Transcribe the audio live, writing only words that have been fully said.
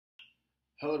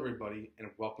Hello everybody and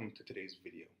welcome to today's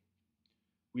video.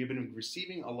 We have been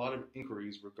receiving a lot of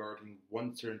inquiries regarding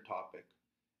one certain topic,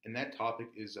 and that topic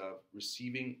is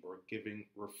receiving or giving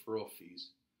referral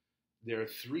fees. There are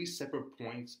three separate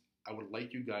points I would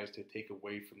like you guys to take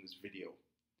away from this video.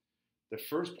 The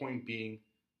first point being,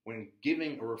 when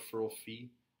giving a referral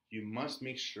fee, you must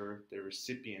make sure the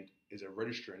recipient is a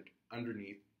registrant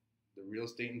underneath the Real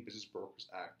Estate and Business Brokers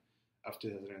Act of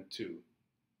 2002.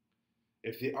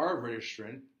 If they are a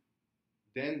registrant,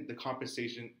 then the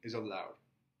compensation is allowed.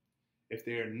 If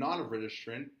they are not a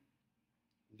registrant,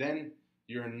 then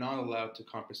you are not allowed to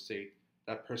compensate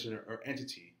that person or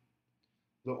entity.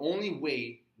 The only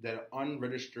way that an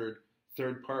unregistered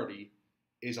third party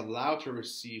is allowed to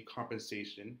receive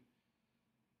compensation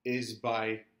is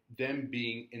by them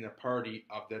being in a party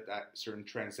of that certain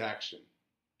transaction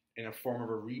in a form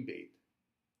of a rebate.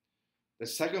 The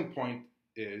second point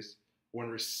is, when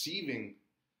receiving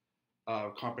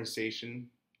compensation,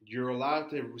 you're allowed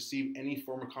to receive any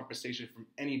form of compensation from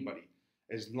anybody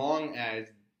as long as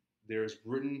there's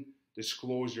written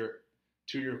disclosure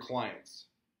to your clients.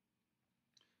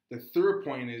 The third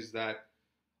point is that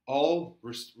all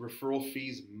referral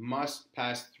fees must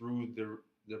pass through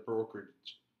the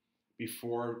brokerage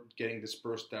before getting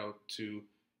dispersed out to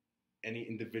any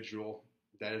individual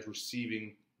that is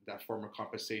receiving that form of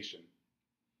compensation.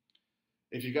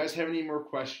 If you guys have any more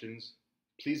questions,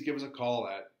 please give us a call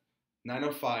at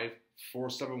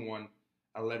 905-471-1181.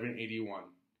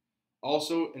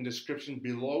 Also, in the description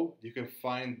below, you can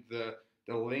find the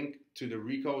link to the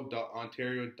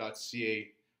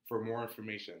reco.ontario.ca for more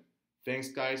information. Thanks,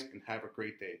 guys, and have a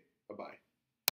great day. Bye-bye.